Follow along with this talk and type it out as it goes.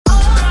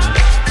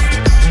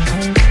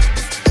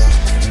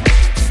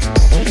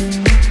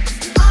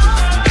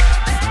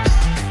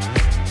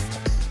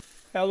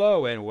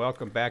Hello and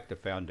welcome back to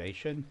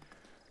Foundation.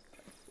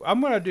 I'm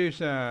going to do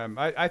some.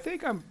 I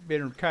think I've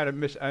been kind of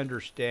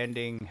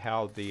misunderstanding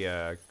how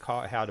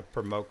how to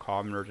promote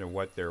commoners and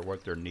what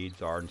their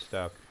needs are and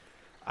stuff.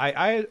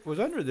 I was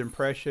under the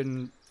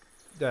impression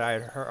that I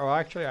heard. Oh,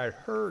 actually, I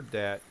heard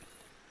that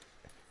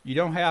you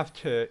don't have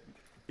to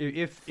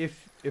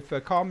if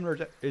a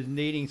commoner is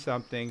needing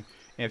something,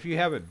 and if you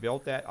haven't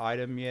built that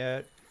item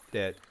yet,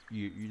 that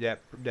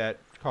that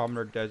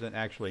commoner doesn't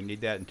actually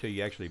need that until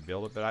you actually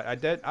build it.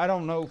 But I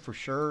don't know for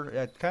sure.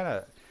 That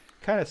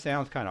kind of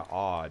sounds kind of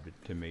odd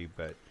to me,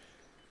 but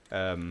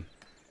um,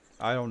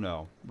 I don't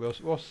know.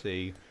 We'll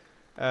see.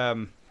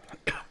 Um,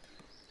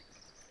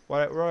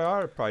 what I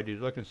ought to probably do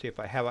is look and see if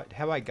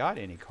I got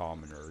any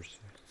commoners.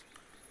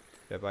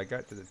 Have I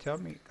got? Did it tell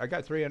me? I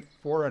got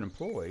four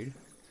unemployed.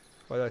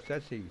 Well,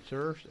 let's see.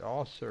 Serfs,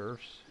 all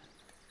serfs.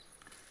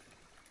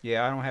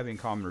 Yeah, I don't have any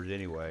commoners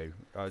anyway.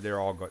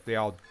 They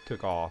all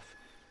took off.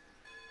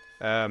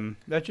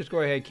 Let's just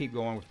go ahead and keep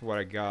going with what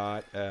I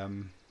got.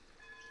 Gosh,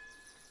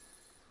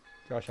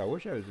 I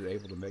wish I was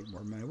able to make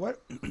more money. What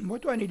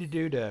what do I need to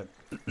do to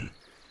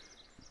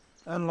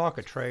unlock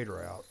a trade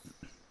route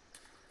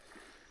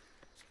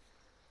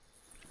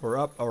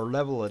or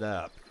level it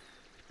up?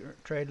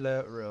 Trade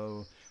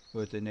level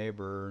with the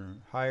neighbor.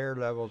 Higher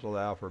levels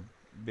allow for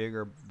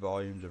bigger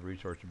volumes of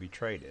resources to be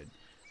traded.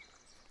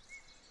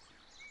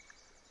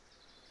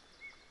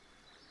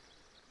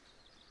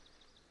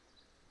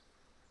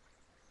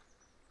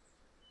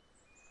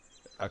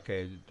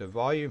 Okay, the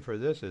volume for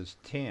this is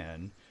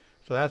 10.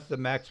 So that's the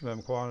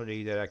maximum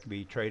quantity that can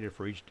be traded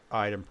for each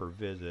item per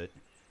visit.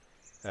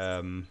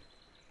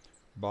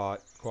 Bought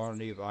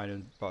quantity of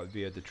items bought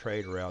via the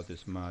trade route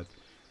this month,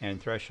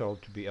 and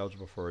threshold to be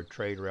eligible for a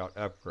trade route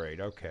upgrade.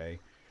 Okay,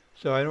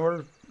 so in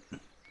order,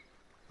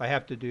 I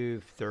have to do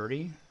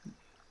 30.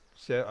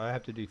 So I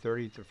have to do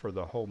 30 for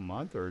the whole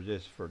month, or is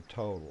this for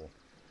total?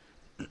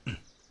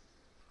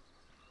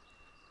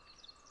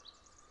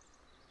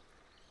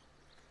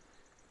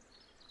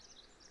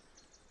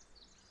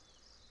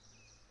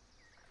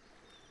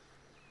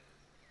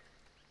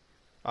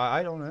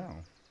 I don't know.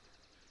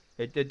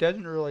 It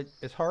doesn't really.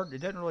 It's hard. It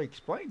doesn't really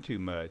explain too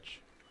much.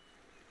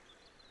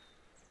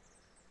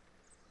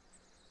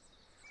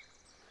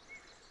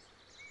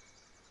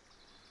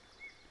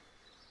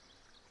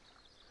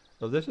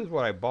 So this is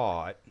what I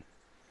bought.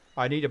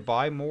 I need to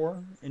buy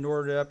more in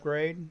order to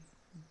upgrade.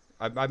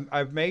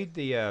 I've made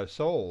the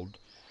sold.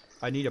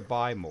 I need to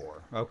buy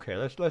more. Okay,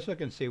 let's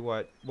look and see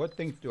what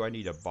things do I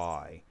need to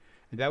buy.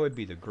 And that would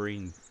be the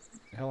green.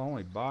 Hell, I'm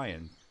only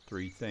buying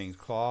three things: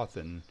 cloth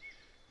and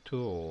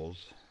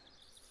tools.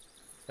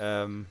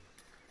 Um,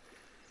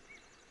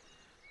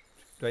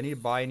 do I need to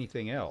buy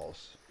anything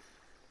else?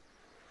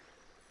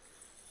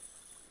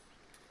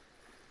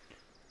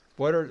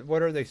 What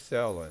are they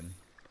selling?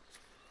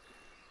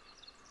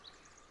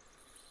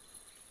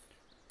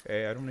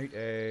 Hey, I don't need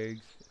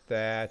eggs,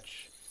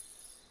 thatch,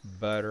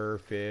 butter,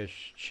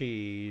 fish,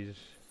 cheese.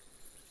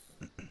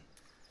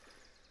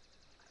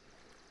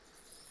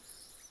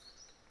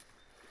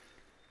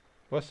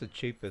 What's the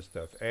cheapest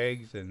stuff?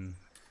 Eggs and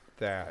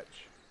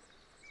thatch.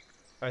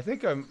 I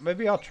think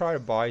maybe I'll try to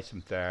buy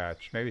some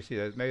thatch. Maybe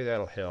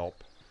that'll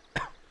help.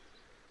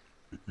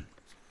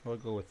 We'll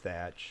go with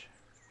thatch.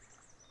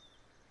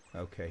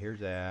 Okay,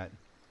 here's that.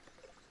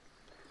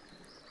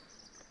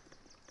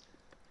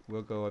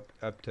 We'll go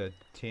up to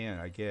 10,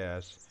 I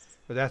guess.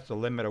 But that's the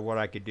limit of what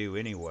I could do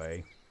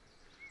anyway.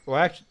 Well,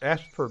 actually,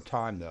 that's per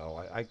time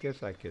though. I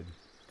guess I could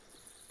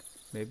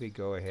maybe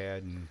go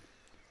ahead and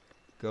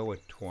go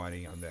with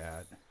 20 on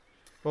that.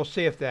 We'll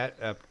see if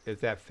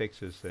that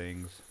fixes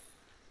things.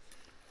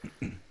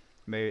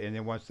 Maybe, and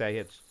then once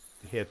that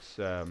hits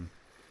what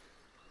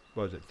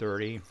was it,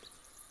 30?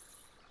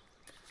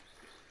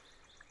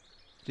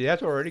 See,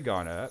 that's already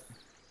gone up.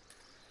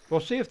 We'll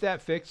see if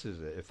that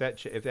fixes it. If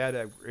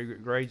that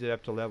grades it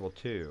up to level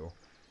 2.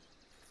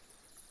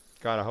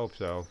 Gotta hope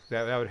so.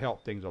 That would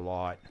help things a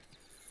lot.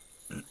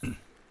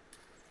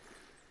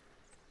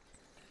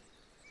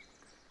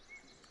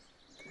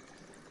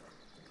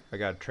 I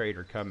got a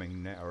trader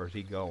coming now, or is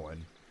he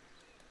going?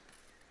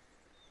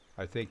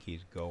 I think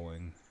he's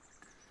going.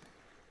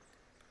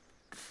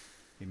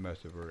 He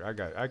must have.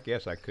 I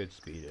guess I could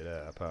speed it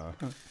up, huh?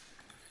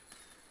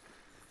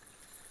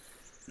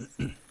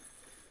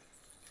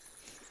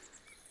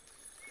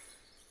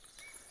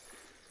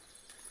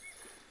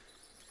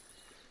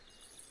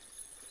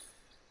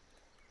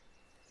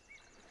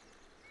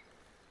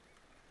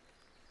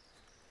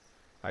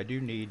 I do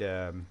need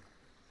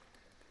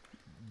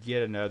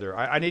get another.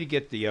 I need to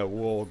get the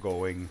wool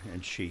going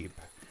and sheep,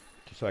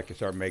 so I can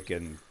start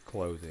making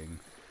clothing.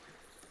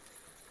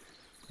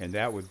 And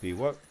that would be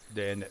what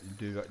then?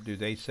 Do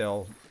they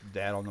sell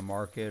that on the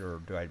market, or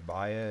do I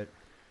buy it?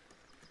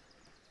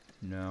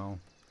 No.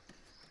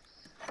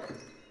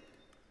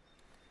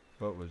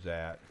 What was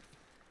that?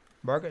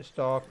 Market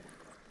stock,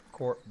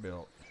 court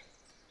built.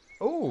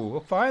 Oh,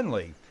 well,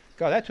 finally!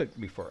 God, that took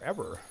me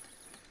forever.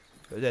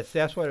 But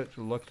that's what it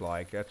looked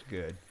like. That's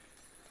good.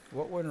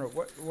 What one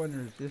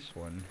is this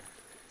one?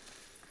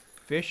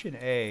 fish and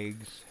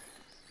eggs.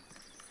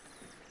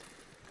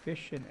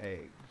 Fish and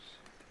eggs.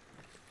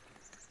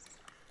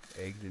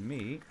 Eggs and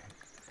meat.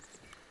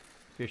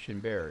 Fish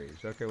and berries.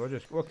 Okay,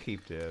 we'll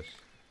keep this.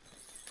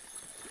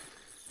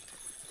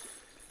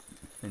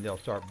 And they'll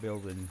start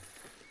building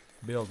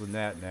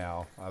that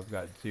now. I've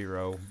got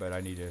 0, but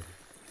I need to.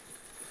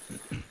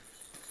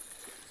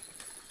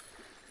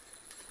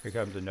 Here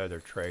comes another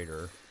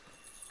trader.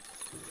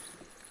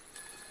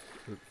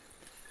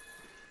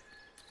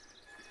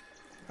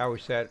 How we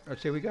set?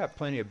 Let's see. We got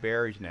plenty of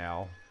berries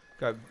now.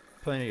 Got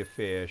plenty of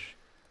fish.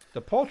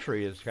 The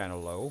poultry is kind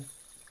of low.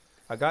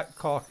 I got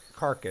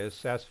carcass.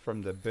 That's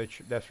from the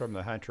butcher. That's from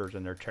the hunters,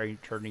 and they're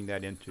turning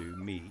that into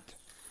meat.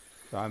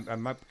 So I'm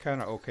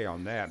kind of okay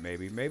on that.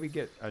 Maybe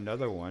get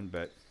another one,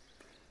 but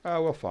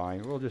we'll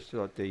find. We'll just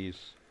let these.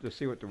 Just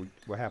see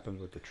what happens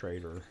with the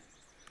trader.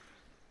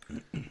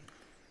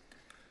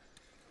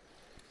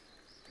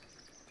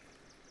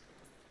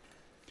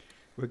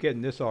 We're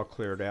getting this all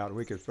cleared out.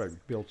 We could start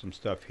build some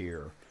stuff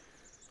here.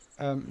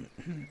 Yeah.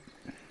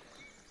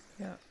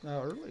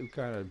 No, really,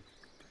 kind of.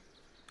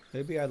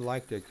 Maybe I'd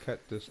like to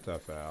cut this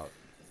stuff out.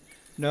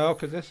 No,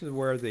 because this is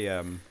where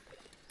the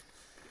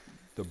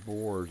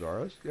boars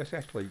are. Let's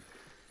actually.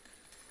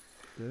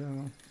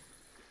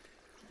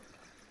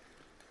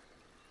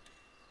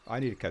 I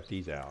need to cut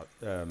these out.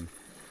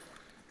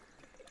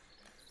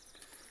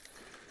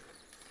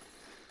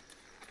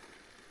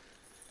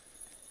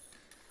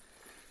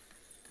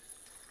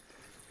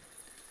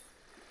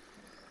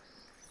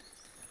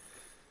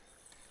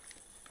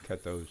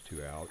 Cut those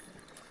 2 out.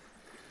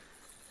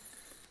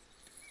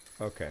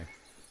 Okay.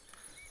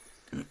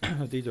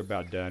 These are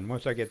about done.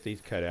 Once I get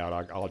these cut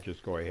out, I'll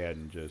just go ahead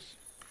and just.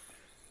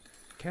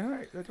 Can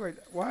I?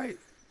 Wait.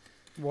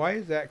 Why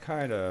is that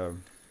kind of?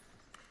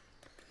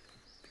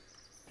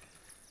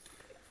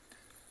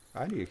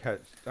 I need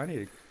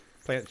to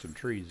plant some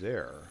trees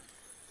there.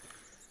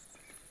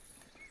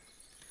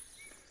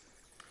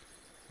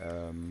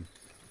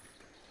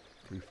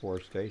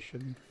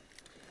 Reforestation.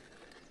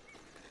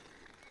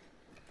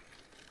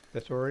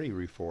 That's already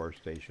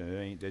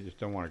reforestation. They just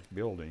don't want to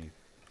build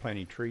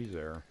plenty trees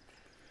there.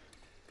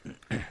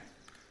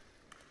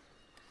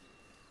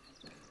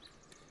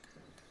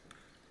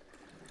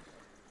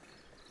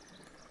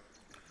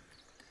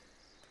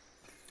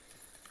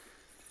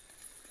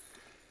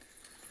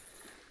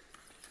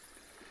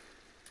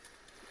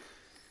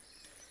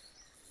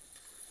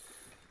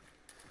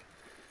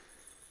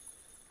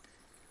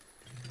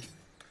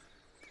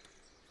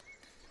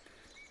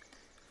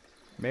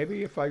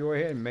 Maybe if I go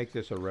ahead and make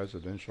this a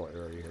residential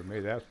area here,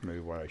 maybe that's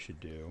what I should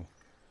do.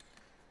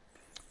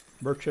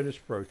 Merchant is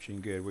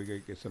approaching. Good, we gotta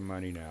get some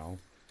money now.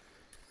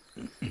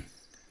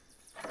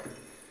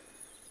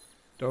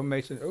 Stone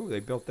mason. Oh, they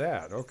built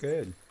that. Oh,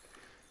 good.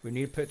 We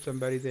need to put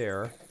somebody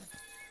there.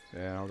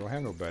 And I don't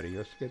have nobody.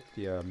 Let's get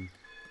the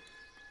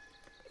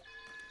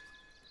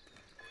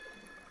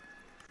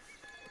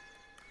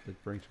let's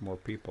bring some more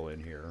people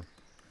in here.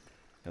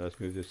 Now let's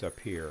move this up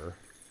here.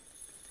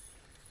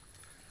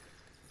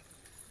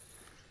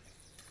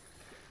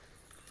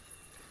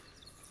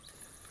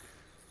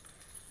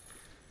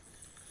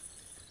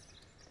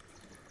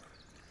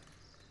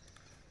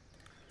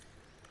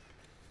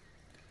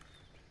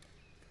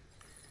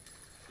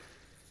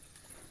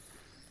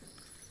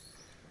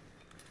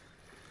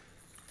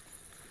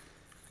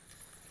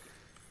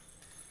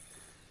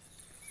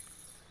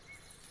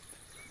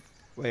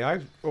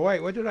 Wait,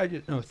 what did I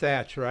just, no,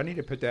 Thatcher, I need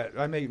to put that,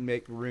 I may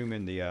make room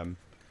in the,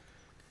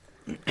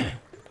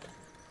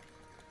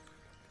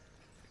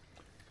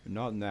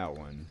 not in that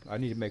one. I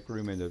need to make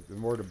room in the,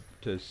 in order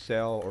to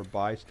sell or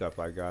buy stuff,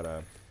 I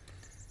gotta,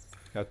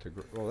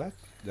 well,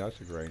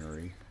 that's a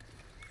granary.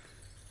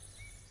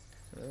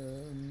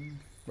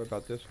 What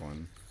about this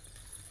one?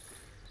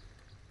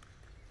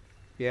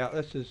 Yeah,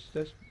 let's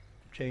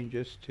change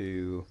this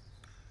to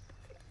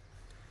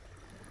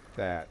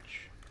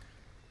thatch.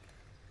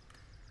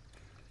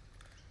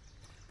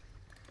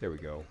 There we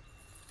go.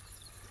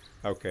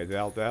 Okay,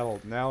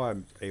 that'll now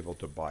I'm able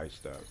to buy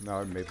stuff.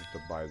 Now I'm able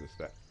to buy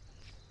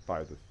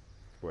buy the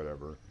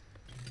whatever.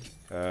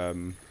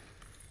 We're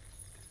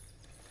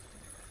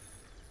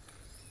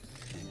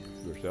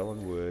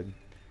selling wood.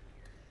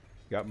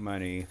 Got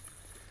money.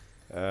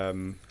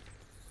 Now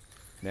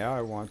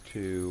I want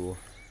to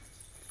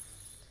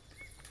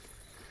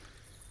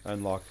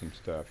unlock some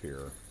stuff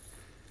here.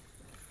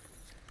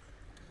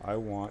 I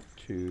want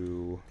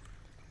to.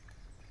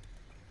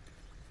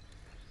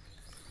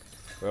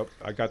 Well,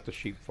 I got the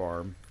sheep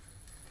farm.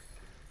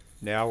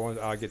 Now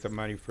I get the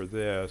money for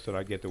this, and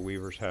I get the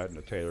weaver's hut and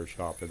the tailor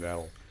shop, and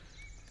I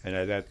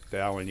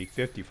only need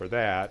 50 for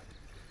that.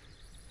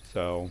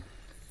 So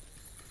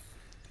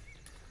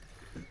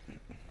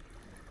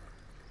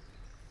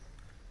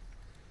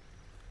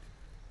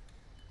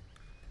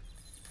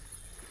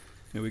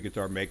then we can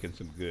start making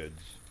some goods.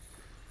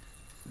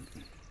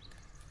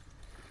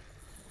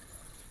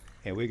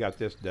 And we got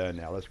this done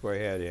now. Let's go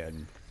ahead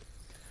and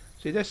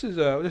see, this is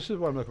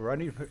what I'm looking for. I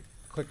need to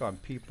click on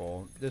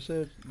people. This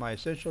is my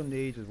essential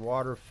needs is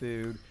water,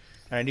 food,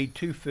 And I need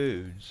 2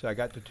 foods. So I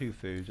got the 2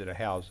 foods and a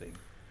housing.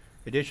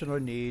 Additional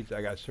needs,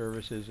 I got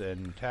services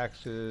and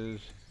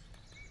taxes,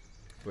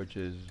 which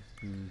is,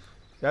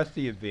 that's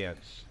the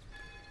events.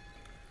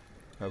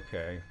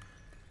 Okay.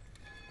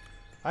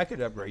 I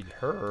could upgrade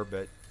her,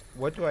 but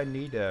what do I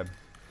need to...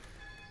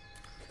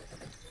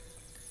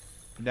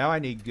 Now I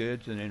need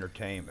goods and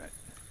entertainment.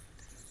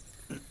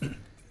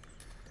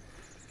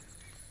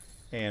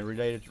 And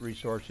related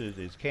resources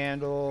is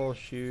candles,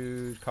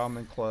 shoes,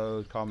 common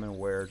clothes, common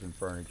wares, and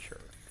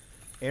furniture.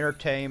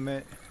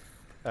 Entertainment,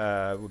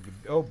 would be,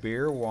 oh,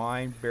 beer,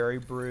 wine, berry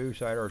brew,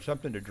 cider, or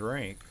something to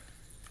drink.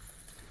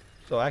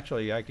 So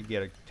actually I could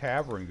get a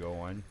tavern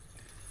going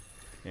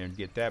and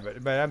get that,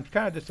 but I'm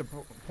kind of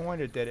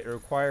disappointed that it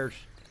requires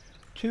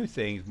 2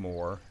 things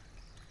more.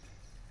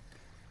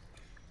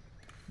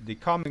 The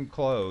common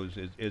clothes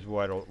is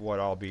what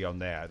I'll be on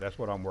that. That's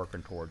what I'm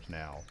working towards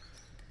now.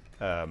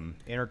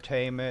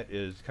 Entertainment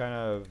is kind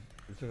of,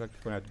 it's going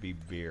to have to be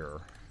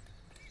beer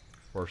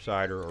or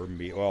cider or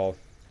meat. Well,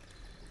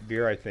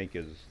 beer I think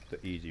is the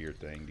easier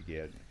thing to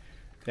get.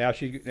 Now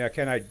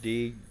can I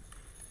dig?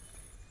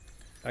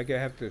 I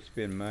have to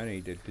spend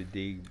money to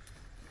dig.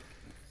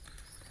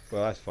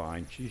 Well, that's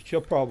fine.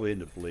 She'll probably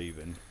end up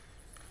leaving.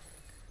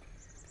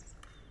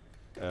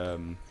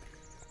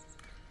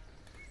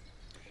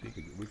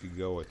 We could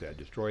go with that.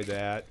 Destroy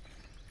that.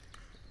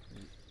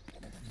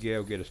 Yeah,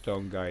 we'll get a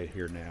stone guy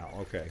here now.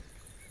 Okay.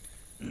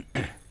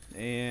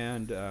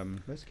 And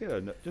let's get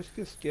a.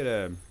 Just get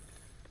a.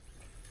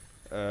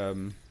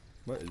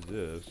 What is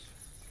this?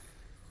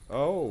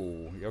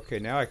 Oh, okay.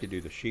 Now I can do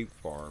the sheep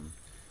farm.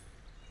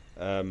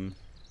 But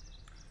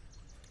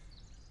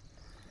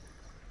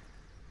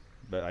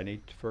I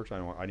need first.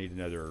 I need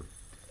another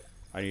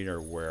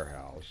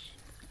warehouse,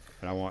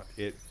 and I want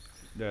it.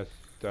 That's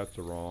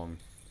the wrong.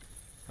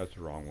 That's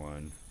the wrong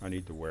one. I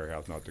need the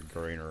warehouse, not the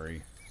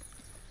granary.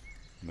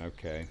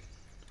 Okay.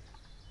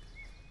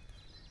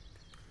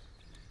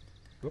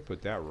 We'll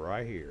put that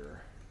right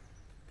here.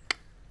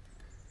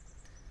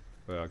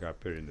 Well, I got to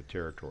put it in the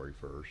territory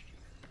first.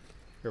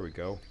 Here we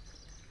go.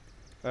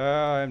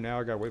 And now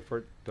I got to wait for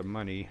it, the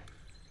money.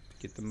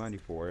 Get the money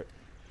for it.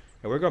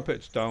 And we're going to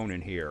put stone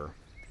in here.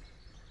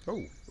 Oh,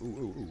 ooh,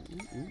 ooh, ooh,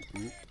 ooh,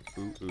 ooh,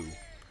 ooh, ooh.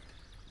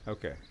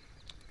 Okay.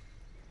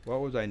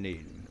 What was I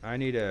needing? I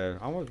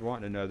was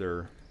wanting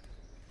another.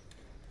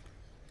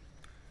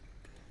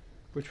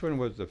 Which one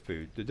was the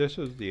food? This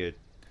was the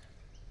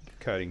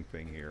cutting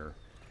thing here.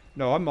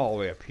 No, I'm all the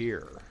way up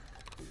here.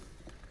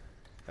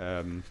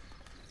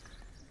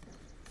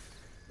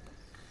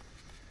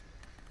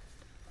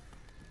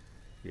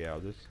 Yeah,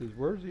 this is,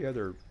 where's the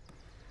other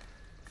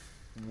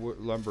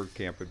lumber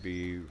camp would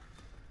be?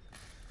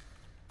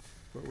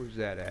 What was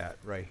that at?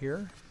 Right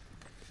here?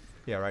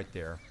 Yeah, right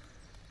there.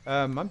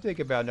 I'm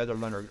thinking about another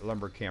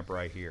lumber camp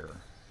right here.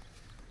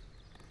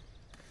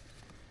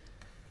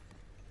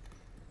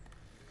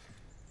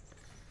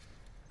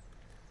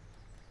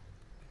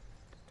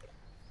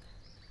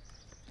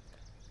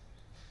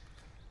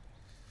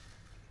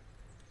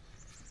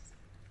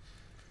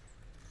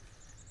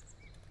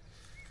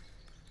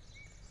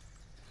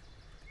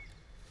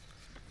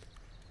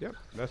 Yep,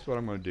 that's what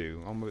I'm going to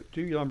do. I'm going to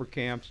do 2 lumber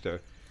camps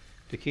to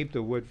keep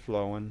the wood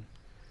flowing,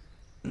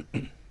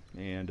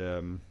 and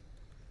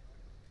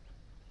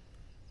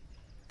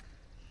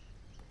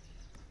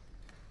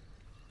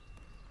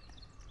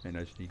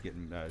I just need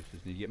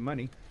to get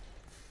money.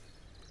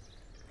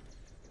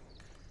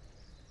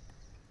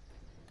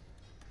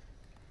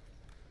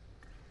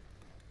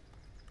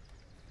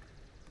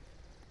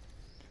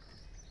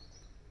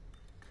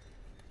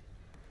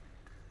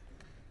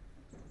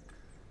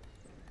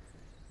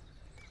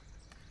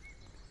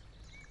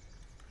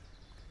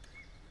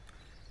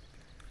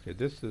 Okay,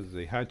 this is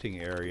the hunting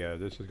area.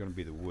 This is going to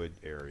be the wood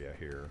area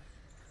here.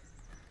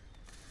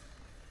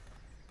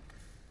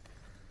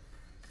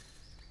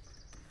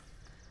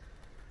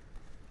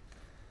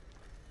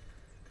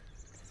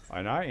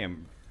 And I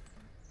am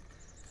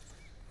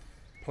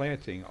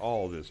planting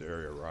all this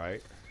area,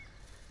 right?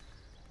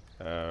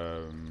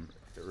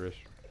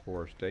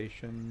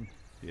 Reforestation,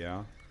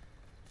 yeah.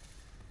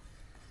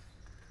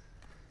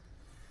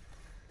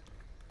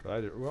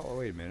 Well,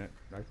 wait a minute.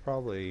 I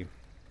probably...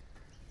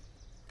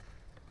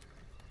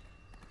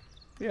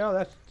 Yeah,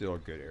 that's still a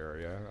good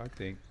area, I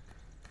think.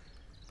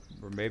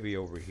 Or maybe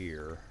over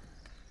here.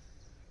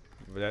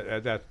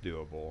 But that's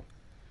doable.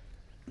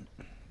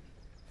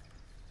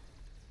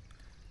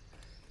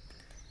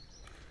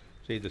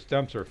 See, the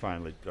stumps are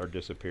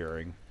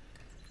disappearing.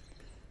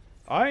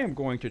 I am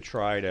going to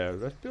try to,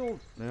 let's build,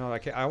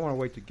 I want to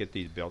wait to get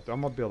these built.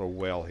 I'm going to build a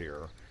well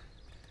here.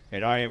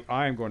 And I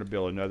am going to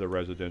build another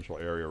residential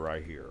area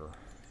right here.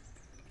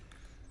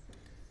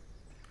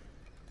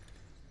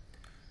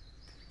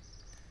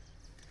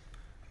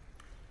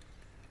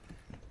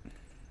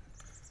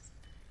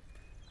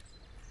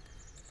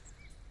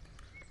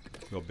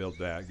 We'll build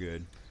that,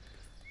 good.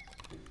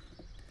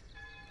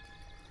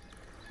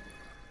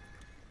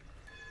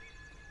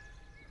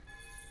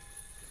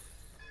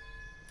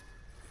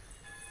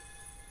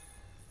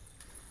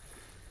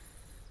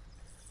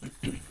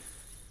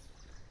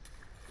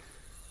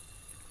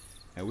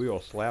 And we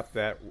will slap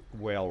that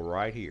well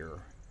right here,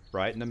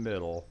 right in the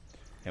middle,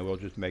 and we'll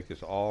just make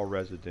this all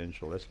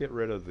residential. Let's get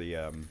rid of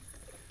the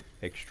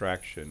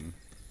extraction.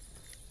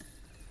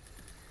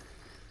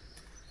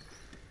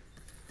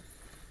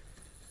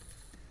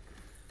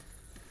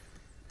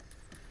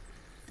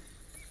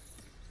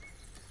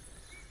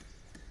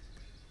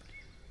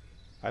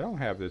 I don't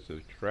have this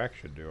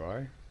extraction, do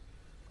I?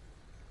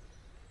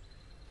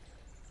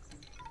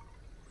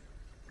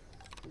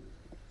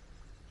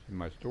 See,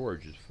 my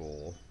storage is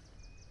full.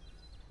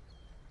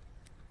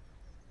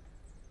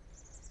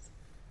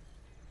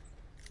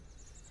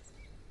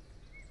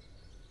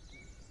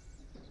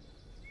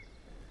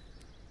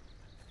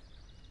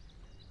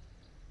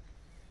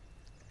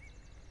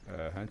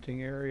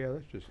 Hunting area.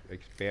 Let's just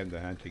expand the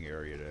hunting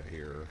area to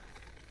here.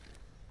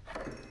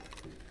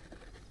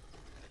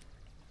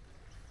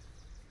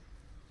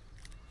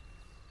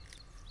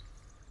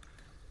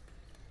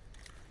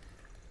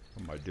 What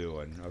am I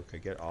doing? Okay,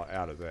 get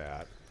out of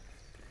that.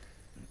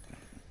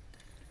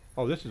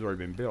 Oh, this has already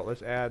been built.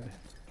 Let's add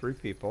 3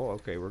 people.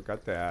 Okay, we've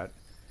got that.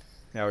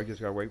 Now we just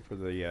gotta wait for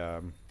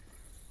the.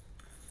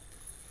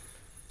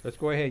 Let's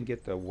go ahead and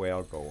get the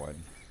well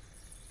going.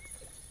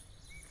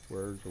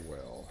 Where's the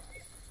well?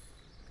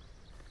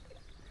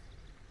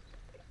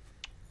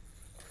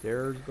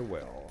 There's the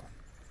well.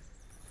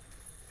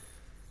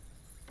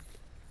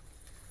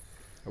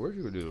 Now, where's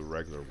you gonna do the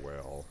regular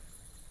well?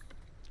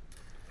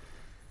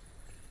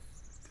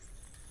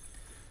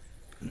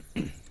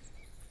 And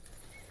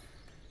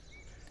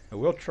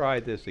we'll try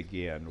this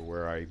again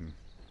where I'm.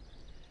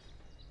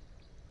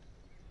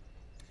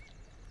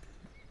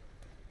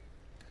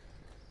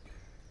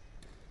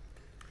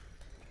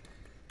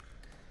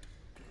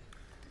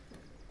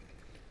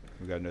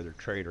 We got another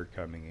trader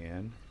coming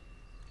in.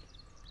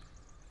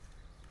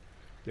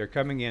 They're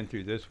coming in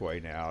through this way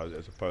now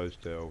as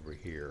opposed to over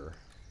here.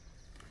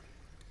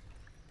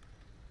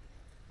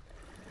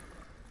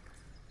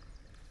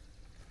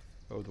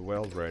 Oh, the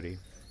well's ready.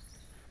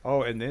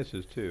 Oh, and this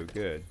is too.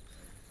 Good.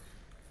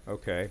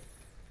 Okay.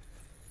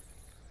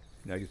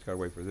 Now you just gotta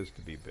wait for this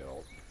to be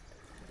built.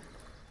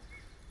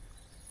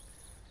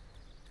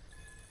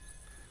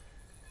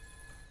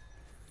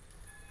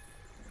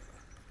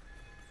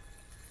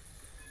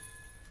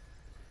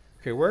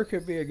 Okay, where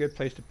could be a good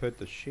place to put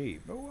the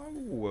sheep? Oh,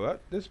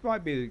 what? This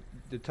might be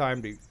the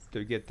time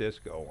to get this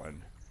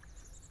going.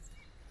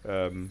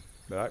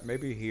 But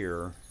maybe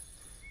here.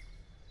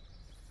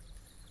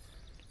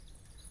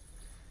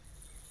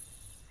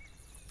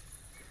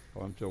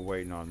 Oh, I'm still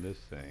waiting on this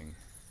thing.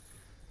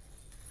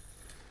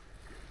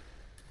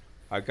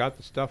 I got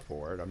the stuff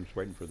for it. I'm just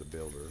waiting for the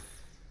builder.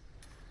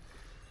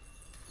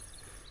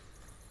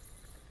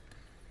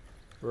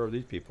 Where are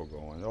these people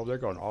going? Oh, they're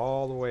going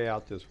all the way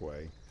out this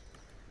way.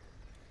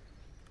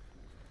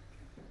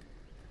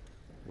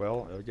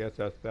 Well, I guess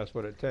that's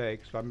what it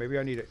takes. So maybe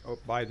I need to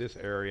buy this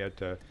area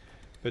to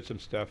put some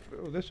stuff.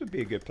 Oh, this would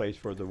be a good place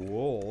for the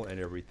wool and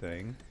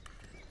everything.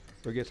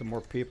 We'll get some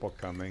more people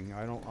coming.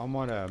 I'm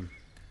gonna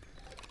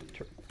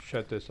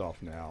shut this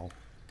off now.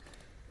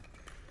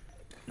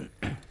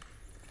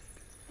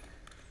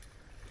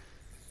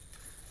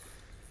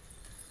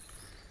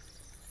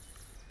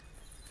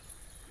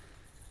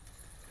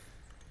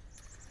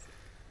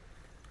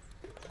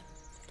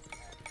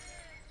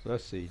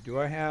 Let's see. Do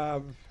I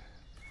have?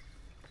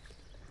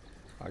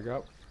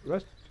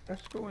 Let's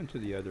go into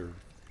the other.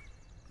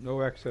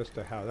 No access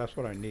to house. That's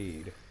what I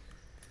need.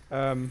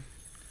 Yeah,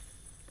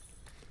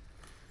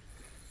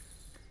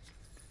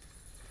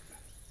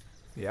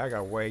 I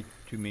got way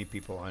too many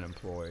people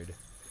unemployed.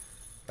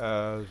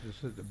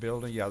 This is the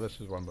building. Yeah, this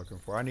is what I'm looking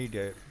for. I need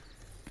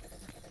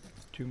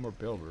 2 more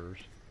builders.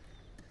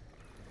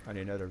 I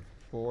need another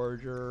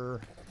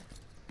forger.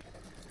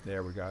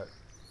 There we got.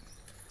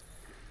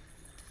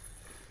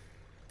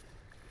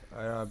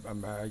 I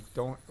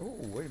don't. Oh,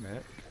 wait a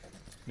minute.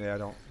 Yeah, I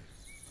don't.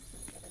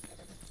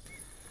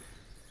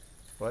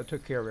 Well, that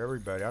took care of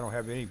everybody. I don't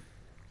have any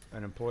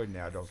unemployed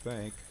now, I don't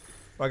think.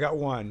 Well, I got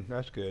 1.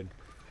 That's good.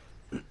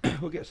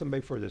 We'll get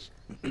somebody for this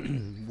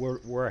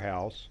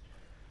warehouse.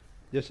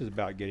 This is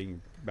about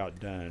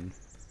done.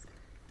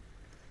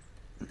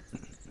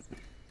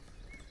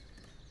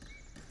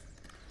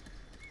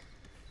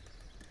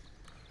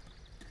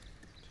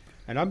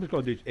 And I'm just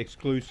going to do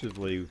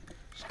exclusively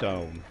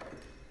stone.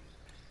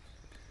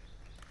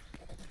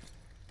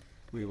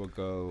 We will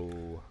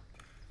go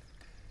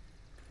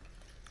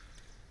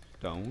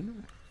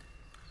stone.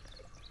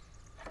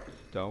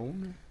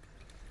 Stone.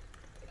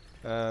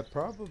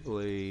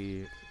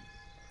 Probably.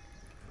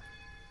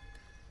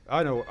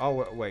 I know.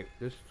 Oh wait.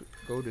 Just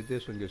go to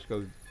this one. Just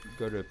go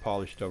to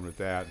polished stone with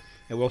that,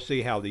 and we'll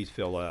see how these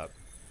fill up.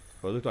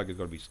 Well, it looks like it's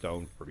going to be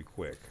stone pretty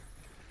quick.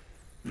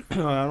 I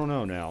don't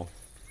know now.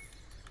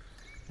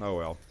 Oh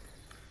well.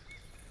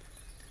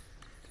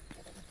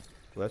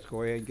 Let's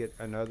go ahead and get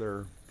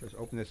another. Let's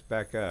open this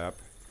back up.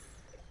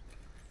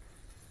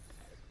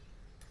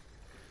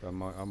 So I'm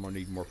gonna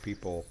need more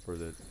people for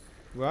the.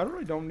 Well, I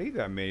really don't need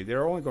that many.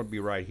 They're only going to be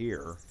right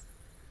here.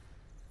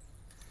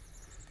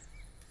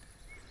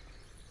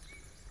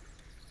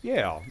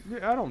 Yeah,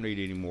 I don't need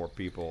any more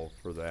people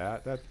for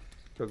that.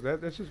 Because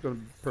this is going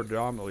to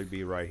predominantly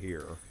be right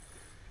here.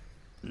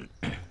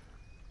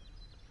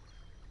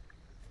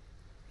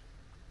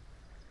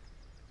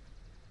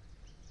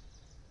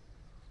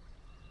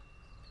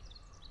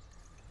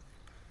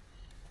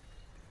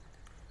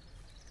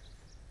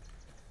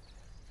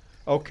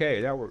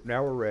 Okay, now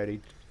we're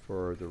ready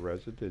for the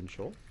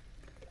residential.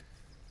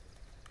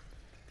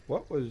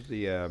 What was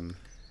the is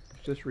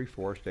this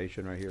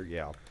reforestation right here?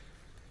 Yeah.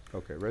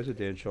 Okay,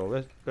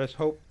 residential. Let's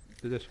hope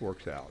that this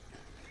works out.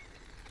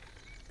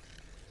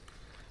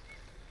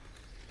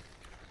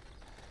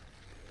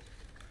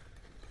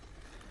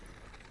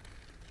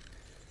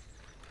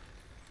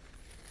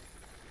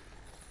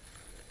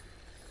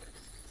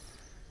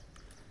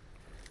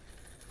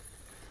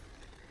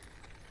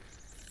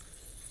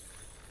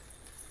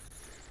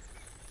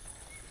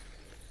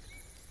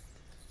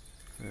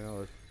 Well,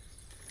 let's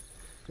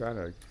kind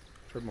of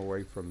trim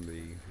away from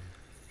the.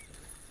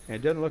 And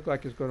it doesn't look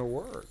like it's going to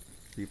work,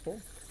 people.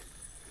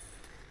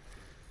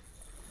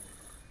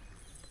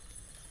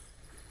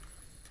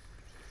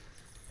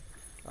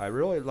 I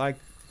really like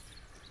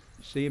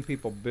seeing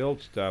people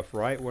build stuff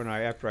right when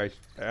after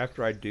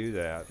I do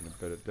that,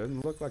 but it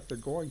doesn't look like they're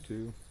going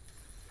to.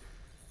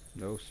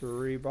 No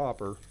siree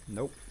bopper.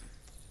 Nope.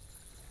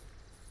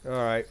 All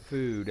right,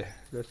 food.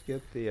 Let's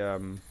get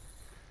the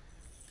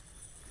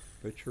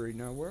butchery.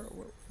 No,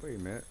 wait a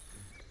minute.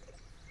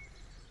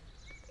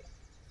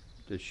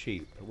 The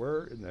sheep.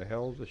 Where in the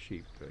hell's the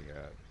sheep thing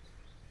at?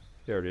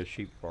 There it is,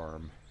 sheep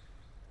farm.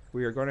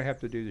 We are going to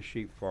have to do the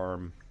sheep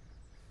farm,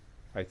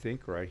 I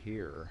think, right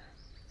here.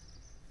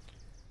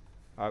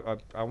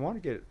 I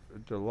want to get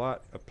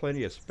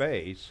plenty of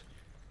space.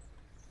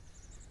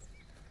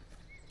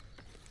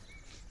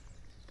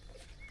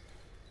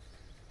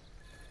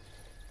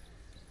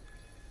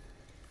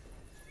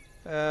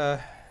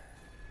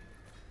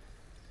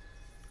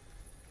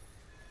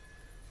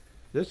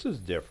 This is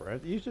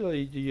different.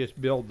 Usually you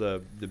just build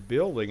the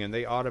building and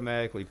they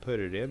automatically put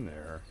it in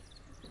there.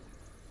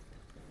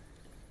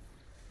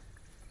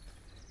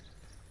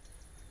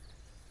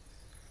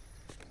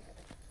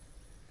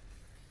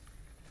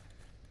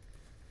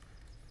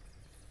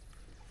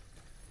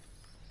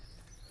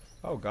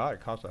 Oh God,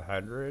 it costs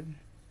 100.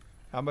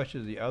 How much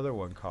does the other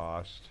one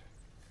cost?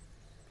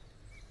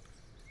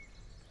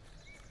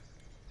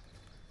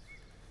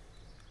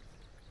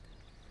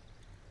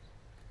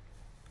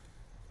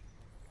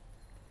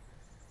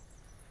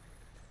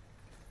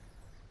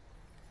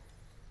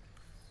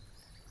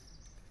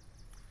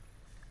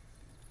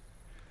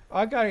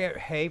 I gotta get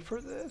hay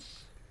for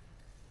this?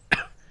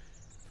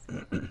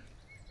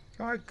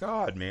 My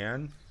God,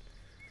 man.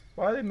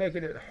 Why are they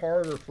making it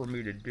harder for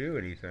me to do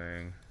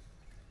anything?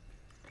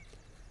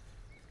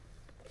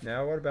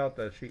 Now what about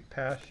the sheep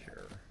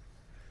pasture?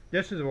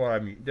 This is what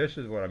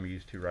I'm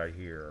used to right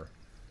here.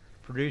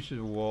 Produces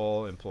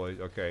wool,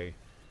 employees. Okay,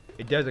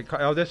 it doesn't.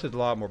 Oh, this is a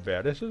lot more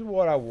bad. This is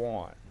what I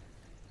want.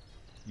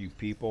 You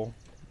people,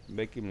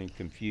 making me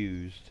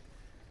confused.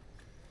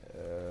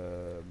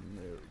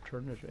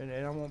 Turn this, and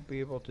I won't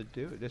be able to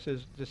do it.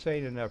 This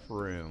ain't enough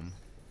room.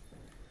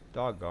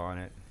 Doggone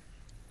it.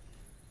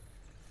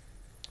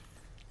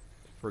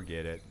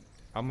 Forget it.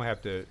 I'm gonna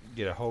have to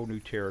get a whole new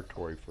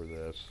territory for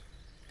this,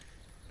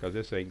 because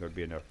this ain't gonna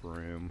be enough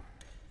room.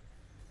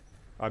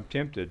 I'm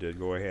tempted to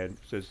go ahead.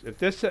 Says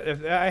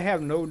if I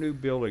have no new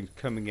buildings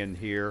coming in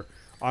here,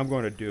 I'm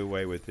going to do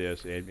away with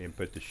this and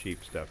put the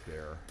sheep stuff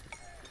there.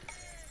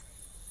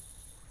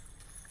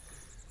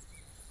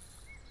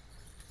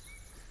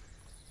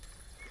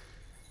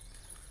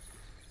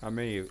 How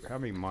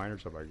many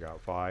miners have I got?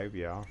 5,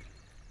 yeah.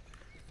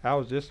 How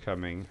is this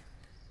coming?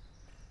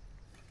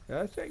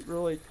 That ain't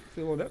really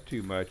filling up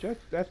too much.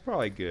 That's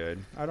probably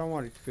good. I don't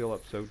want it to fill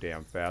up so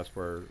damn fast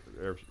where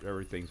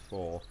everything's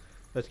full.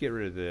 Let's get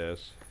rid of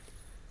this.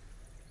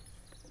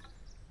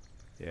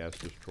 Yeah, let's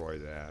destroy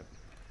that.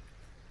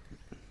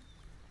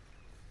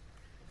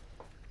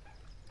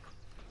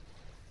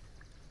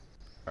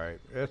 Alright,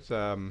 it's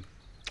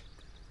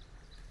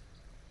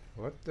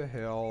what the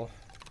hell?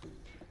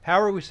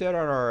 How are we set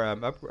on our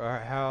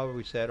how are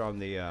we set on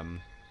the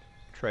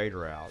trade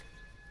route?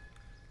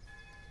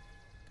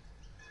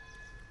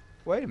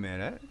 Wait a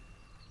minute.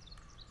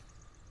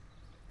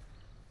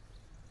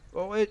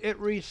 Well, it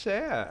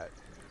reset,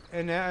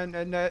 and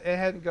it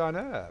hadn't gone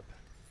up.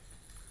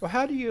 Well,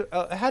 how do you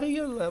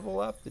level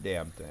up the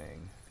damn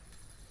thing?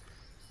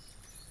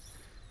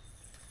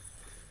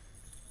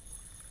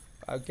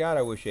 God,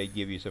 I wish they'd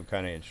give you some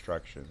kind of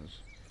instructions.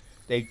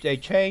 They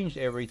changed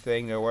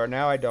everything to where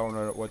now I don't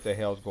know what the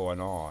hell's going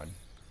on.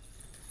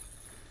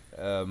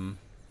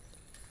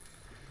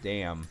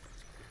 Damn.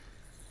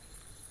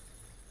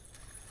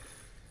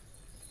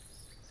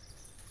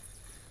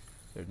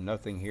 There's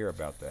nothing here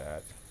about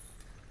that.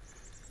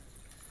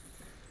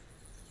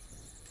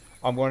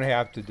 I'm going to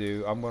have to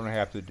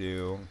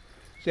do.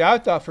 See, I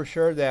thought for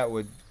sure that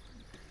would,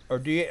 or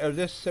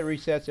this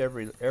resets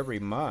every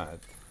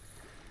month.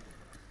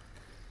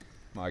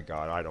 My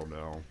God, I don't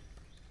know.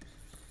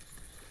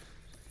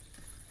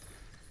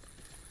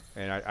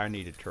 And I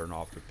need to turn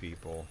off the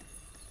people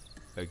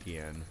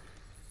again.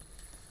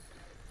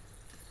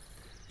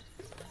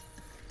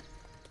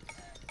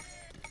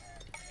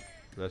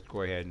 Let's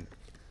go ahead and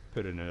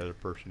put in another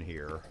person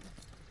here.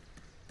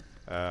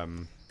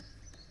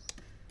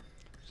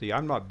 See,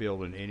 I'm not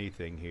building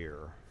anything here.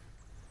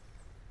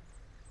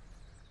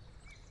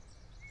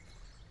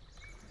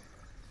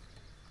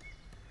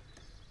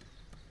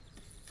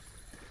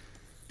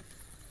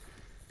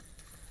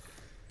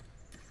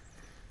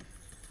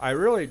 I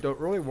really don't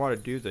really want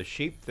to do the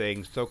sheep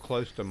thing so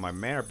close to my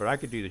manor, but I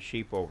could do the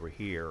sheep over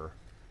here.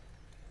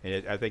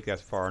 And I think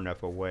that's far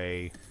enough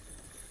away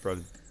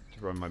from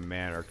my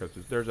manor, because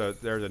there's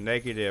a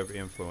negative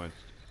influence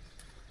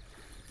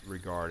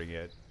regarding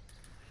it.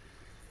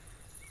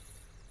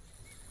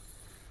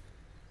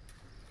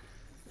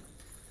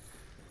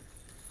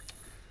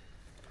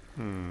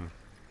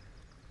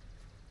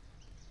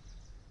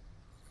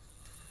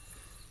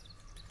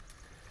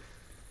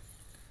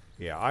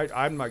 Yeah,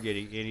 I'm not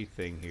getting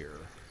anything here.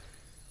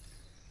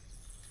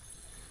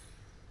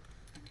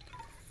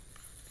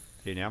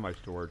 Okay, now my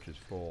storage is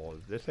full.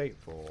 This ain't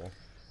full.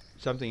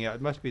 Something else.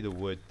 It must be the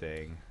wood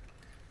thing.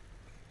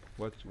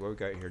 What we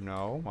got here?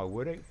 No, my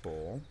wood ain't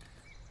full.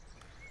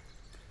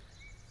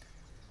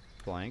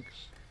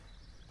 Planks.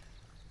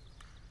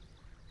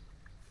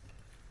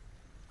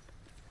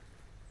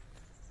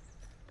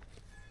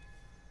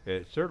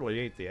 It certainly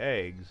ain't the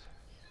eggs.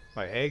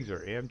 My eggs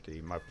are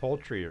empty. My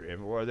poultry are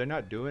empty. Well, they're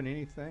not doing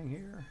anything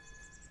here.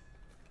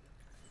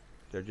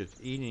 They're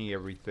just eating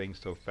everything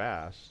so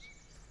fast.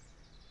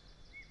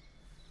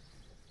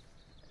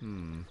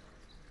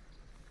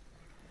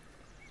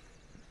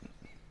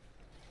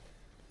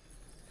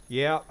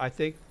 Yeah, I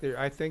think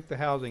the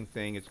housing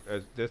thing is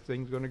this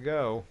thing's gonna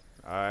go.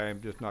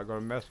 I'm just not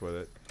gonna mess with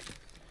it.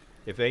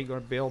 If they ain't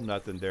gonna build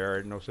nothing there,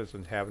 there's no sense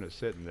in having it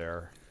sitting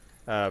there.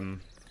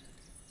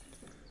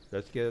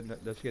 Let's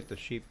get the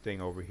sheep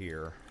thing over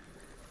here.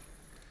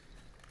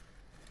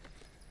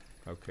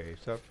 Okay,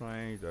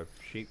 something, the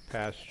sheep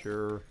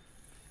pasture.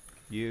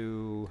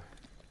 You.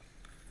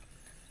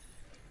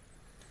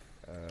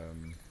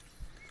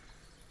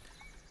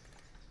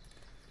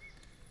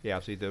 Yeah,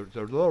 see the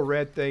little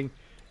red thing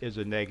is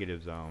a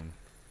negative zone.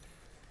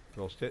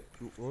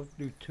 We'll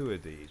do 2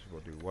 of these.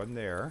 We'll do one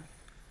there.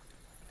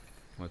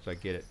 Once I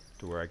get it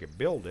to where I can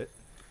build it.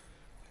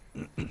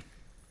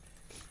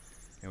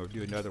 And we'll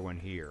do another one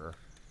here.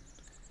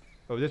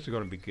 Oh, this is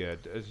going to be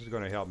good. This is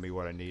going to help me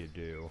what I need to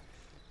do.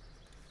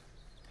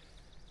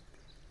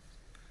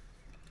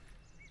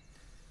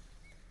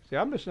 See,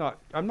 I'm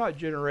not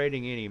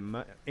generating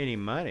any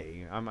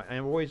money. I'm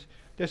always,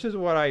 this is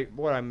what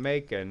I'm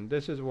making.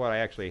 This is what I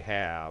actually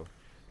have.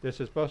 This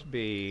is supposed to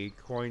be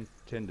coin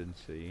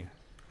tendency.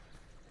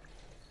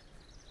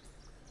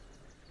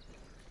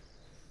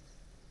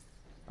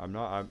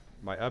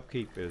 My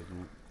upkeep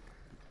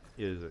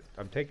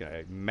I'm taking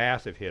a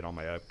massive hit on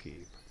my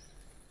upkeep.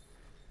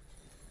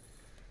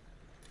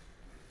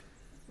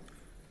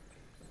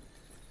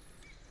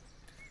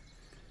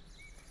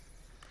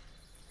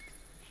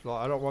 So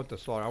I don't want the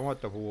slaughter, I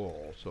want the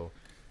wool. So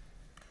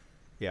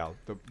yeah,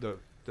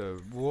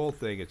 the wool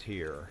thing is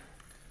here.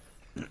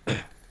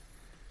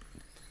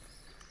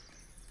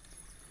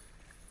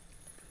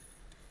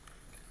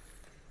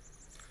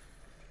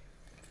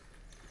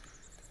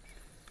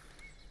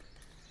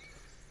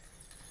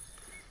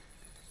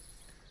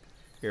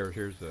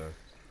 Here's the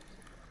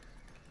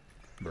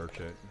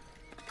merchant.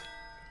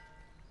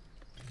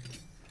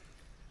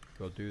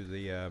 We'll do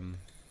the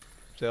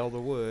sell the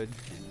wood.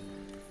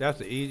 That's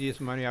the easiest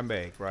money I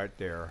make right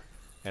there.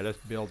 And let's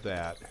build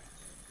that.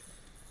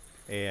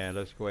 And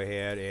let's go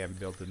ahead and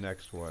build the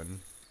next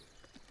one.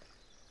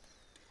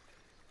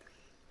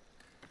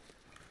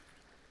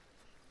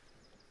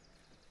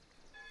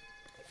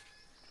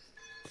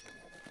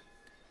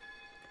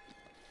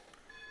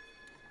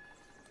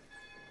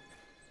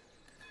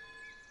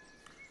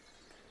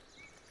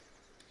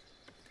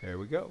 There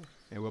we go.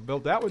 And we'll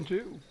build that one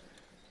too.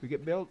 We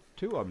get built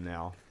 2 of them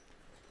now.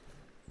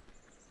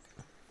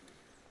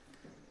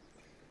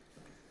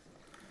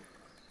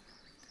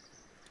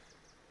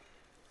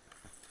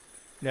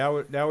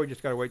 Now we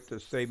just gotta wait to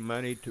save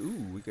money to.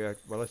 Ooh,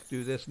 well, let's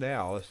do this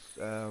now. Let's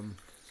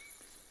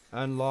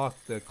unlock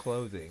the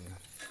clothing.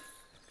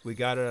 We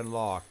got it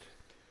unlocked.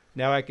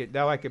 Now I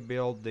could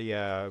build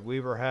the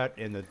weaver hut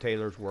in the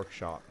tailor's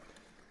workshop.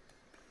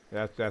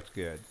 That's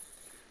good.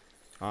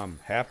 I'm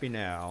happy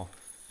now.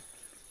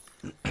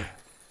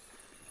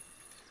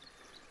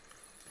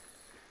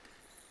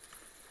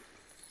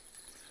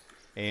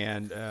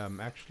 And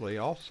actually,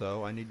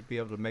 also, I need to be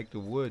able to make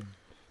the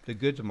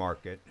goods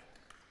market,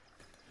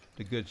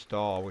 the goods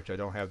stall, which I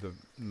don't have the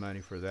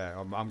money for that.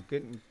 I'm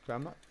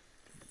not.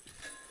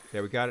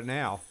 Yeah, we got it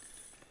now.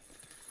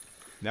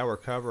 Now we're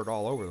covered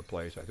all over the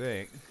place, I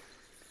think.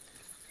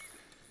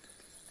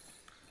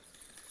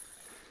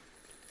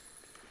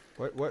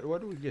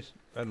 What do we just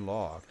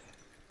unlock?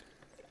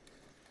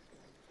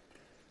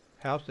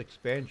 House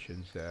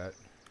expansion set.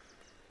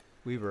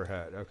 Weaver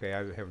hut. Okay, I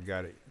haven't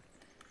got it.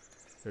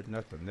 There's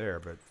nothing there,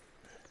 but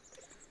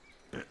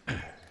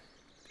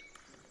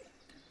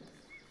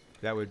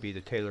That would be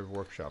the tailor's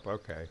workshop.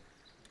 Okay.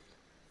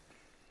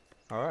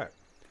 All right.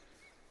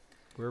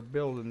 We're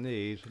building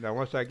these. Now,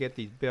 once I get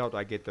these built,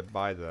 I get to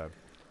buy the...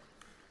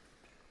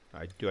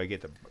 do I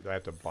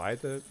have to buy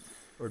the...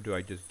 Or do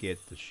I just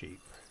get the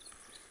sheep?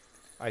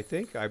 I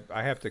think I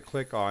have to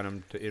click on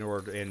them to, in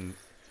order...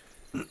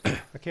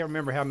 I can't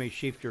remember how many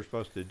sheep you're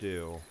supposed to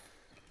do.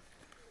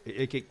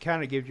 It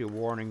kind of gives you a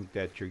warning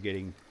that you're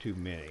getting too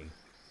many.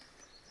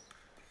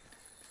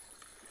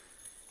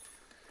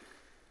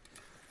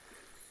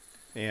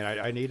 And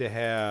I need to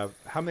have...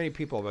 How many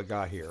people have I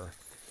got here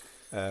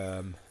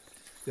that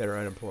are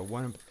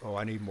unemployed? Oh,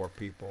 I need more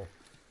people.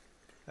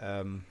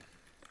 Yeah,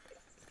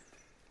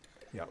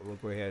 we'll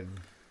go ahead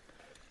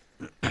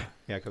and...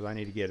 yeah, because I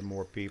need to get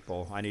more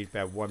people. I need to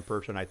have one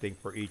person, I think,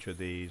 for each of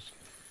these.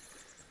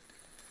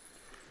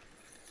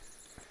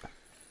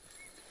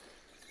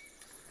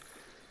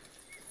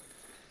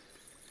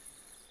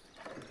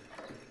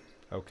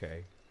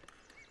 Okay.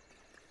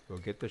 We'll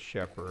get the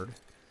shepherd.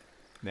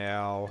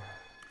 Now...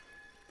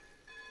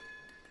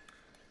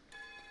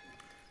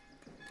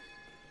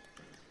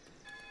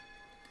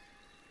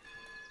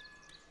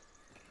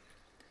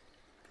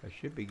 I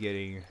should be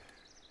getting...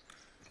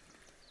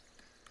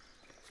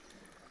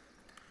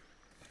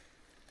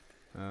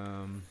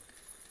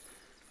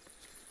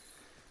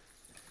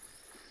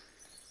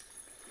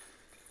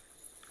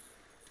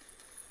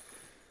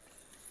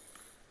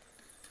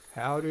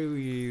 how do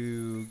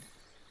you...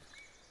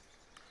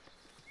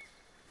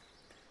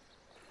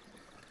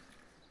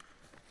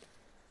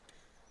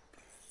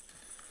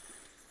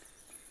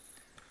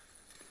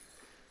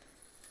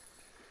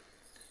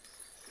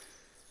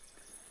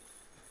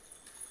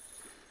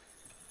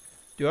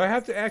 Do I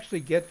have to actually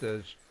get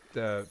the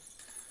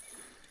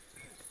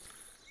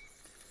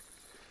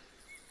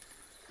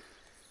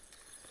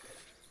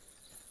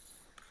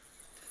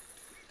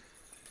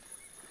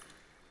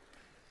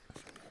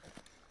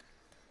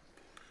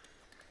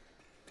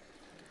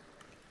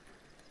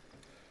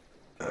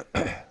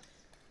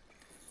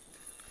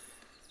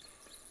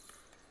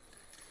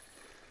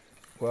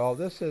well,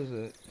 this is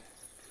a...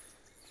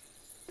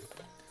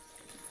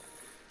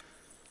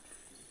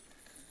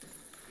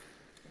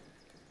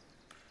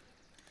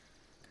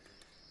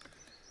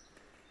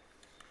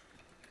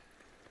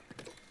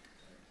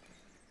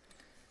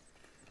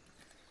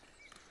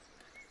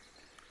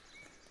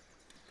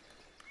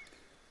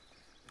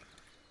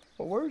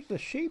 Well, where's the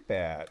sheep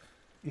at?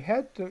 You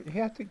have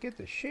to get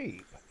the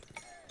sheep.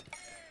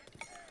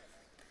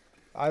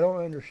 I don't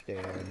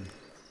understand.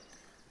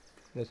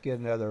 Let's get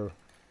another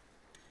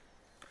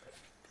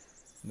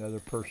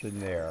person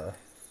there.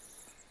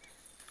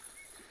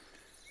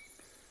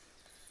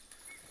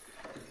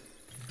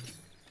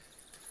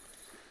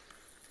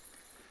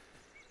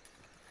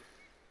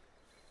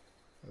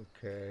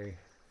 Okay.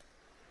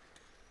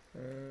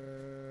 Need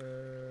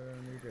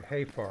a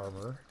hay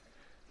farmer.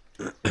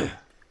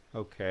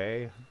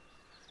 Okay.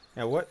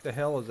 Now what the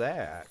hell is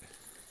that?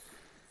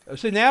 Oh,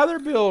 see, now they're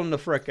building the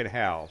frickin'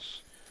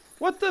 house.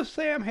 What the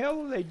Sam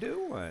hell are they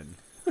doing?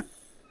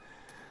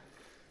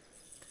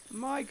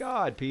 My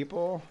God,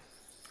 people.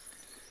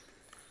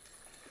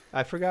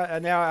 I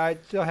forgot. Now I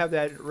still have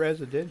that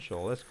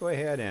residential. Let's go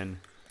ahead and...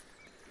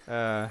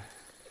 I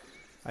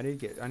need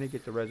to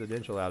get the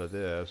residential out of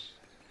this.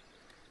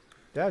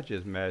 That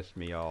just messed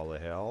me all the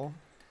hell.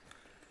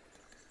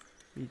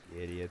 These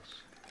idiots.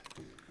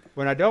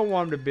 When I don't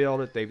want them to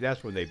build it,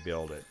 that's when they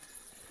build it.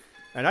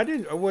 And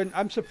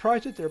I'm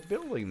surprised that they're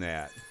building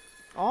that.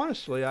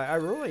 Honestly, I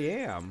really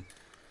am.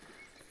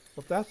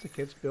 If that's the case,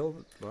 let's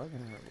build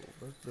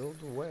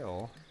the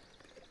well.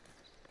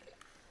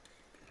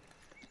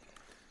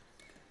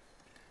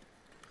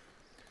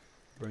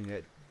 Bring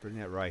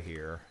that right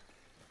here.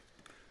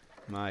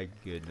 My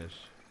goodness.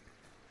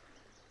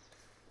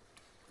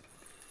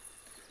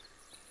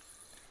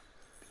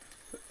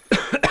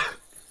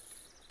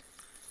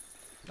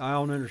 I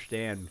don't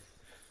understand.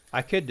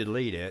 I could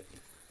delete it.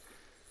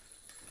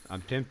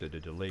 I'm tempted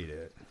to delete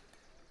it.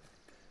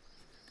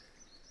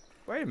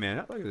 Wait a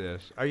minute, look at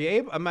this.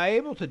 Am I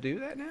able to do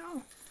that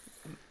now?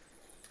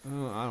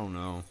 Oh, I don't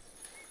know.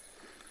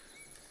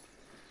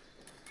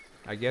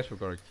 I guess we're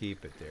going to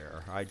keep it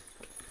there.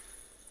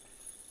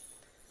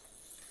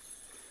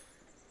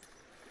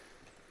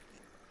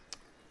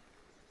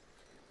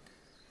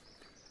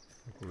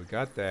 We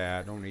got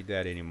that. Don't need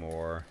that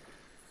anymore.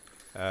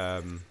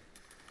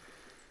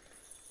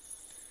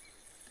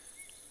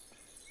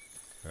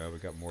 Well, we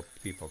got more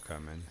people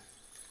coming.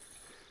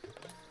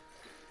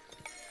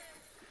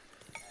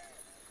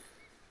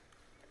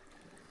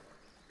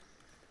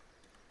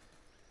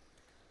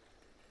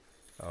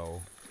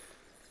 Oh.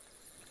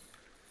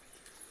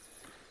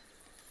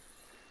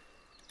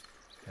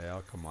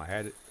 Well, come on.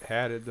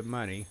 Had it the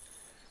money.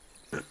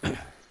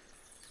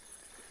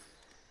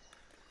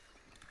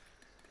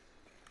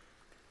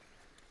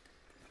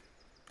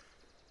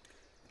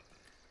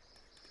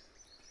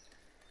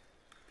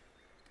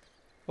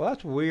 Well,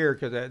 that's weird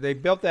because they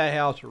built that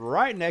house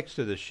right next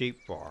to the sheep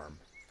farm.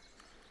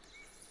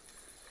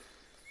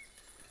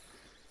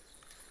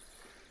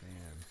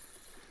 Man.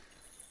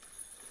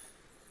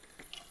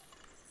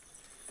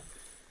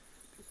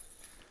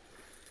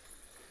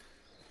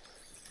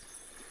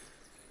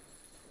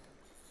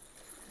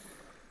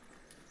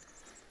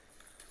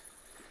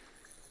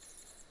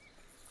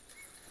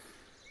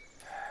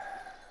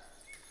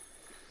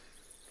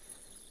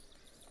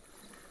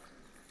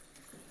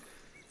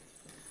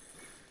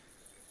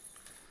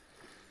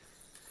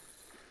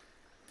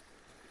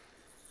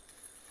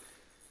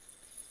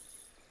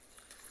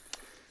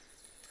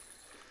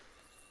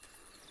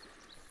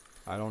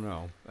 I don't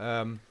know.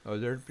 Oh,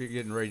 they're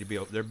getting ready to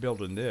build. They're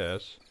building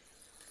this,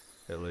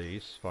 at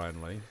least,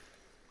 finally.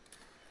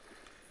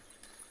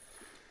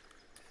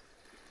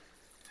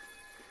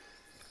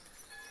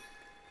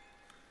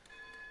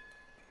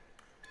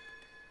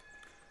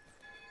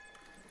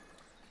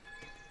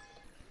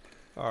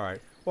 All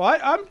right. Well,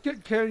 I'm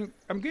getting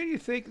to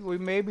think we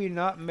maybe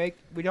not make.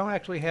 We don't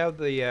actually have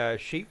the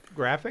sheep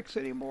graphics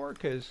anymore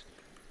because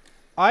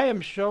I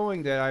am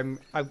showing that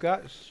I've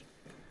got.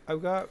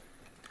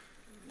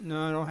 No,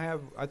 I don't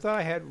have. I thought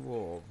I had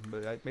wool,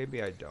 but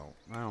maybe I don't.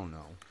 I don't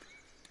know.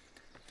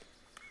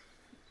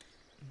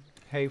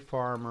 Hey,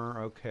 farmer.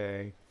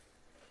 Okay.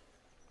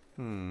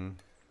 Hmm.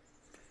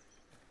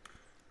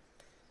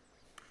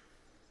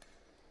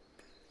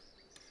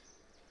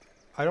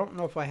 I don't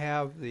know if I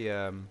have the.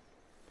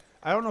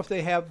 I don't know if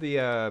they have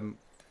the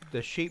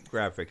sheep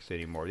graphics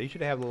anymore. They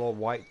should have the little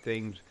white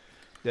things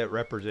that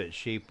represent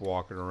sheep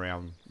walking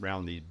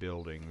around these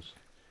buildings,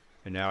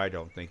 and now I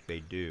don't think they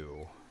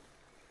do.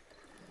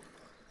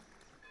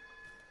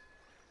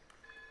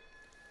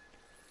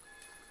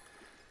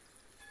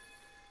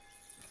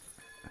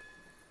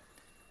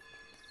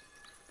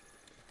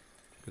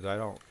 Because I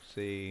don't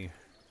see.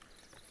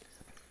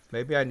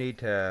 Maybe I need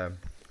to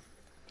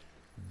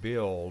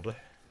build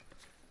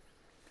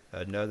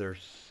another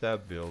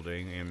sub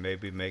building and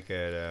maybe make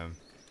it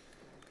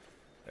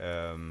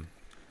um,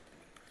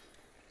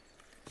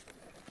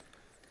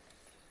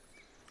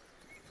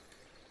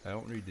 I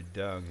don't need the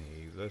dung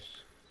heap. Let's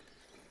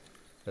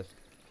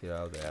get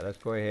out of that. Let's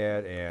go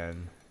ahead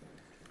and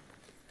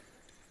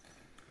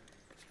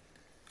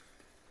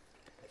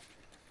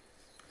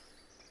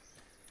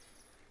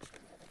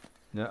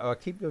no, I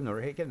keep doing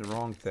getting the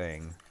wrong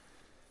thing.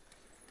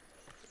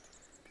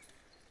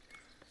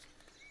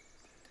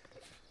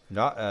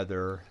 Not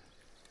other.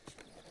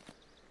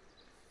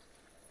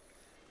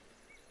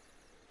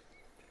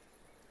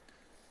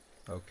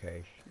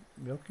 Okay,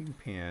 milking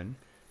pen.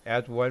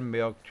 Adds 1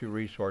 milk to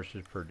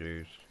resources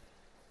produced.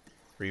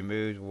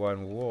 Removes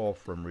 1 wool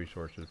from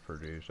resources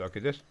produced.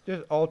 Okay, this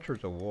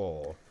alters a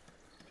wool.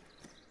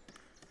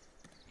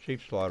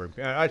 Sheep slaughtering.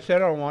 I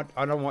said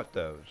I don't want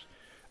those.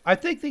 I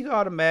think these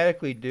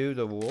automatically do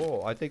the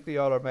wool. I think they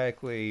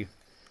automatically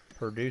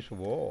produce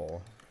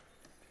wool,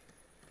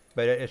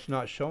 but it's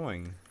not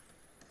showing.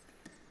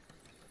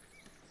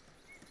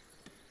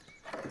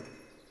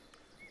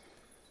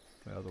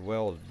 Well, the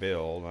well is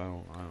built.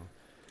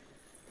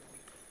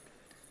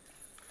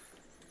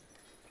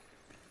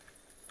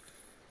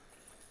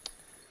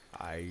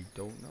 I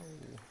don't know.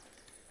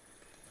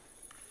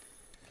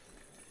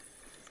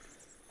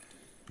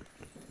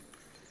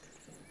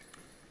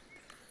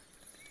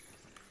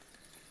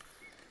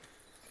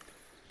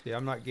 See,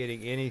 I'm not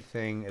getting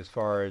anything as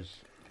far as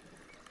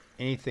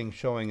anything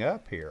showing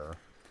up here.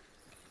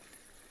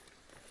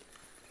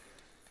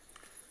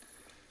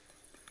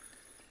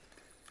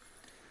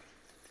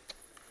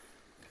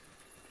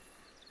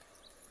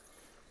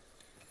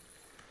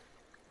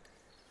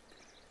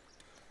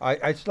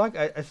 It's like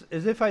as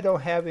if I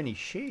don't have any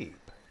sheep.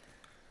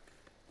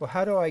 Well,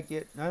 how do I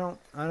get? I don't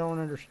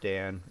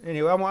understand.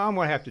 Anyway, I'm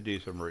gonna have to do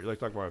some. Looks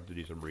like I'm gonna have to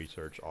do some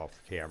research off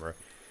the camera.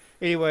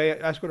 Anyway,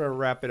 that's gonna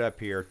wrap it up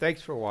here.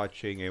 Thanks for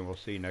watching, and we'll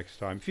see you next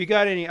time. If you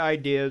got any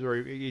ideas or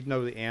you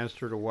know the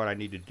answer to what I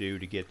need to do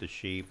to get the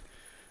sheep,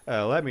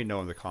 let me know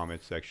in the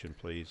comments section,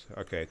 please.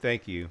 Okay,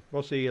 thank you.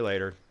 We'll see you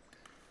later.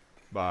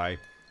 Bye.